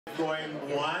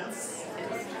Going once,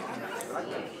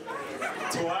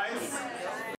 twice.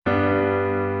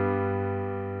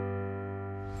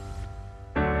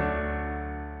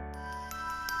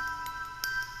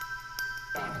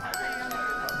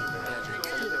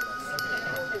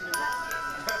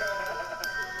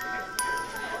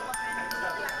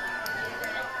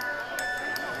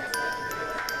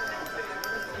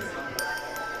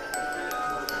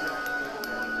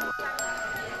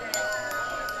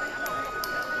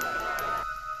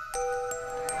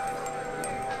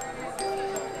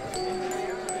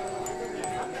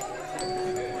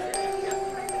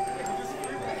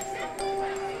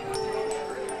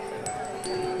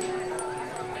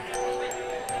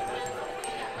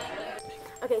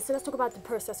 Okay, so let's talk about the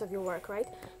process of your work, right?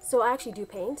 So I actually do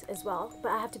paint as well,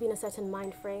 but I have to be in a certain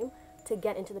mind frame to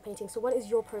get into the painting. So what is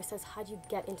your process? How do you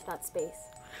get into that space?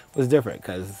 Well, it's different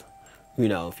because, you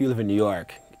know, if you live in New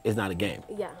York, it's not a game.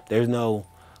 Yeah. There's no,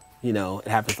 you know, it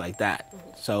happens like that.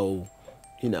 So,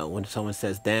 you know, when someone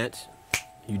says dance,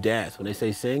 you dance. When they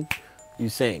say sing, you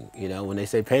sing. You know, when they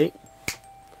say paint,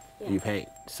 you paint.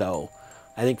 So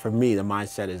I think for me, the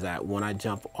mindset is that when I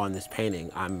jump on this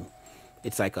painting,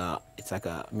 it's like a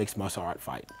mixed martial art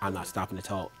fight. I'm not stopping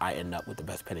until I end up with the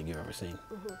best painting you've ever seen.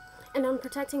 And on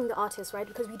protecting the artists, right?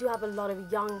 Because we do have a lot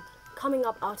of young, coming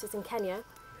up artists in Kenya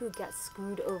who get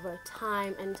screwed over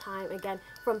time and time again,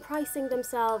 from pricing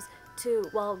themselves to,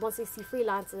 well, once they see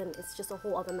freelancers, then it's just a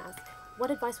whole other mess. What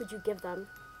advice would you give them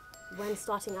when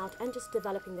starting out and just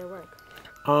developing their work?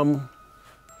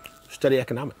 Study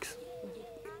economics.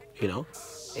 You know,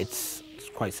 it's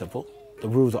quite simple. The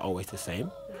rules are always the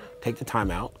same. Take the time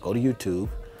out, go to YouTube,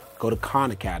 go to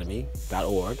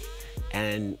khanacademy.org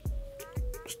and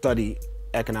study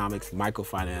economics,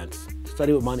 microfinance,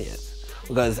 study what money is.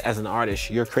 Because as an artist,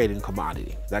 you're creating a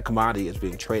commodity. That commodity is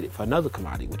being traded for another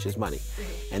commodity, which is money.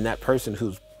 And that person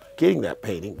who's getting that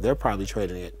painting, they're probably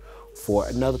trading it for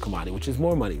another commodity, which is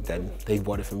more money than they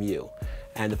bought it from you.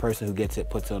 And the person who gets it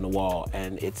puts it on the wall,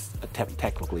 and it's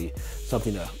technically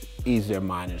something to ease their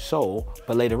mind and soul,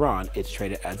 but later on, it's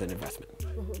traded as an investment.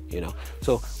 You know,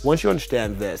 so once you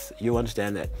understand this, you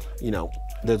understand that, you know,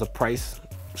 there's a price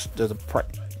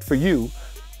for you.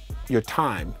 Your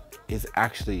time is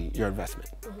actually your investment.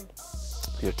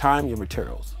 Your time, your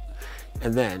materials,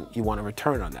 and then you want to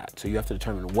return on that. So you have to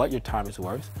determine what your time is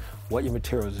worth, what your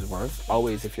materials is worth.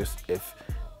 Always, if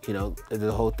you know, there's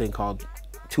a whole thing called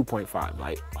 2.5,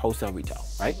 like wholesale, retail,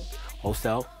 right?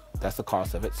 Wholesale, that's the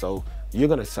cost of it. So you're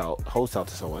gonna sell wholesale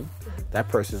to someone. That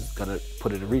person's gonna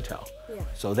put it in retail.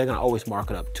 So they're gonna always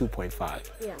mark it up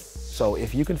 2.5. So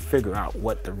if you can figure out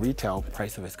what the retail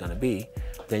price of it's gonna be,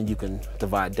 then you can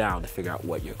divide down to figure out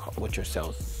what your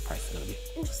sales price is gonna be.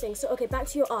 Interesting. So okay, back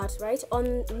to your art, right?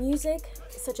 On music,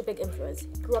 such a big influence.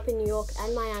 Grew up in New York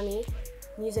and Miami.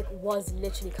 Music was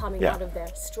literally coming out of there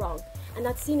strong, and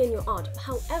that's seen in your art.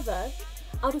 However,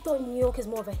 I would have thought New York is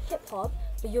more of a hip hop,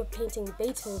 but you're painting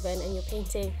Beethoven and you're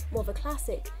painting more of a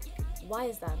classic. Why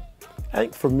is that? I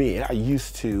think for me, I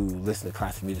used to listen to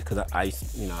classic music because I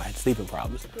had sleeping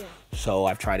problems. So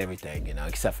I've tried everything, you know,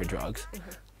 except for drugs.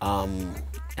 And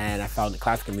I found that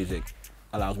classical music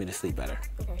allows me to sleep better.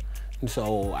 And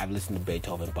so I've listened to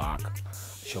Beethoven, Bach,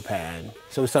 Chopin.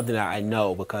 So it's something that I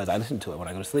know because I listen to it when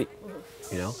I go to sleep,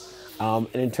 you know?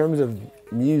 And in terms of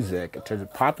music, in terms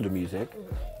of popular music,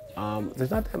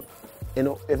 there's not that, you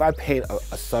know, if I paint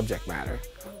a subject matter,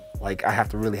 like I have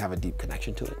to really have a deep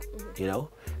connection to it, you know?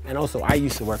 And also I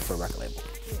used to work for a record label,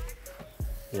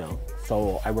 you know?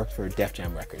 So I worked for Def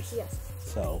Jam Records.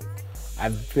 So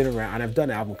I've been around and I've done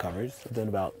album covers. I've done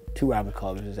about 2 album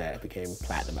covers that became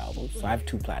platinum albums. So I have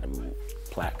 2 platinum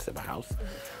plaques at my house.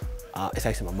 It's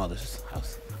actually my mother's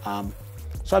house.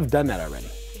 So I've done that already,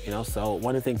 you know? So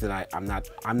one of the things that I'm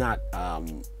not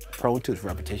prone to is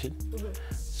repetition.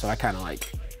 So I kind of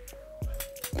like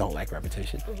don't like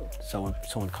repetition. So when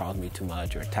someone calls me too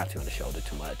much or taps me on the shoulder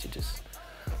too much, it just,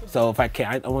 so if I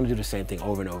can't, I want to do the same thing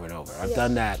over and over and over. I've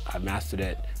done that, I've mastered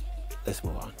it, let's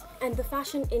move on. And the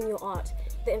fashion in your art,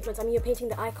 the influence, I mean, you're painting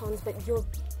the icons, but you're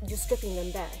stripping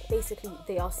them bare. Basically,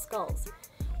 they are skulls.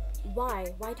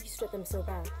 Why? Why do you strip them so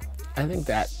bare? I think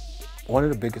that one of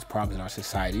the biggest problems in our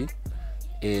society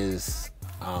is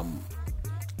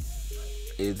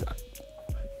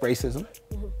racism,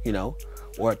 you know,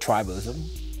 or tribalism,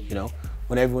 you know,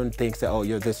 when everyone thinks that, oh,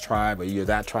 you're this tribe, or you're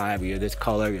that tribe, or you're this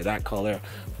color, you're that color,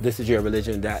 this is your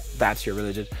religion, that's your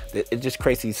religion. It just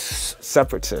creates these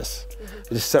separatists.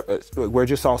 We're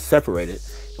just all separated,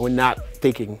 and we're not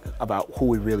thinking about who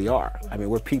we really are. I mean,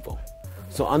 we're people.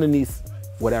 So underneath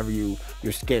whatever your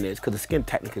skin is, because the skin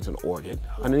technically is an organ,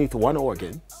 underneath one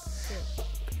organ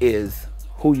is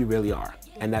who you really are.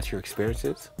 And that's your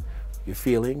experiences, your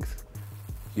feelings,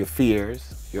 your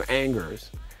fears, your angers,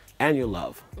 and your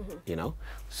love, you know?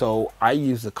 So I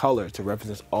use the color to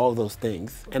represent all those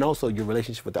things, and also your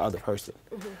relationship with the other person.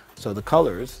 So the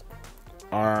colors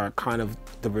are kind of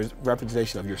the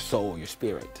representation of your soul, your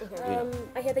spirit. Okay. You know?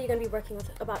 I hear that you're going to be working with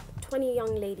about 20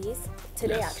 young ladies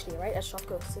today, Yes. actually, right, at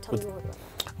Shopko. So tell me more about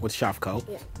that. With Shopko.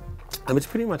 Yeah. It's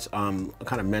pretty much a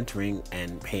kind of mentoring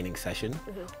and painting session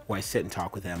where I sit and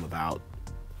talk with them about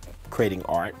creating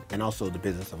art and also the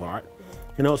business of art,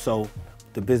 and also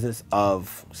the business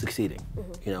of succeeding,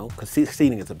 you know, because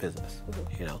succeeding is a business,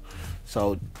 you know.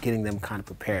 So getting them kind of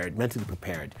prepared, mentally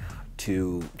prepared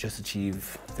to just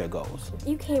achieve their goals.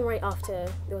 You came right after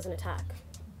there was an attack.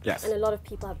 Yes. And a lot of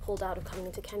people have pulled out of coming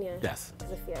into Kenya Yes.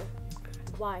 because of fear.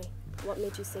 Why? What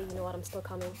made you say, you know what, I'm still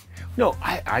coming? No,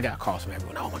 I got calls from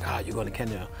everyone. Oh my God, you're going to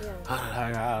Kenya.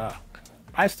 Yeah.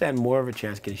 I stand more of a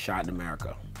chance getting shot in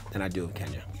America than I do in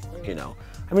Kenya. You know,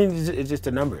 I mean, it's just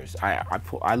the numbers.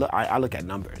 I look at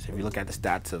numbers. If you look at the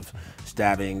stats of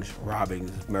stabbings,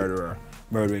 robbings,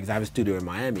 murderings. I have a studio in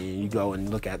Miami, and you go and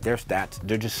look at their stats.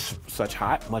 They're just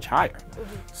much higher.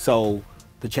 So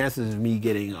the chances of me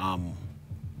getting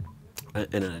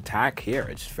in an attack here,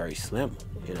 it's very slim.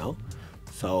 You know.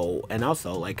 So, and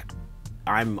also, like,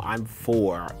 I'm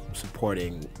for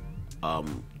supporting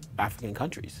African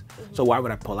countries. So why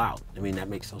would I pull out? I mean, that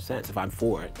makes no sense. If I'm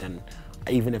for it, then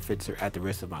even if it's at the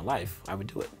risk of my life, I would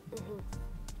do it.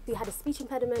 You had a speech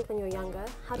impediment when you were younger.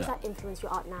 How does that influence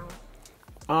your art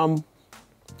now?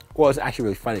 Well, it's actually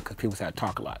really funny because people say I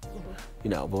talk a lot, you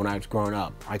know, but when I was growing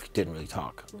up, I didn't really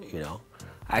talk, you know.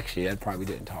 Actually, I probably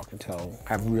didn't talk until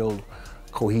have real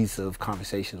cohesive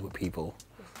conversations with people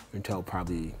until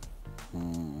probably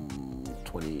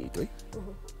 23,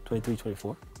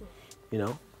 24, you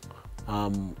know.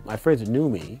 My friends knew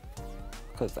me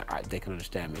because they could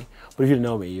understand me. But if you didn't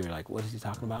know me, you're like, what is he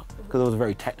talking about? Because it was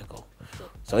very technical.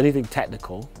 So anything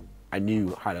technical, I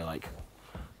knew how to, like,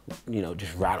 you know,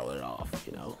 just rattle it off,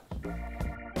 you know.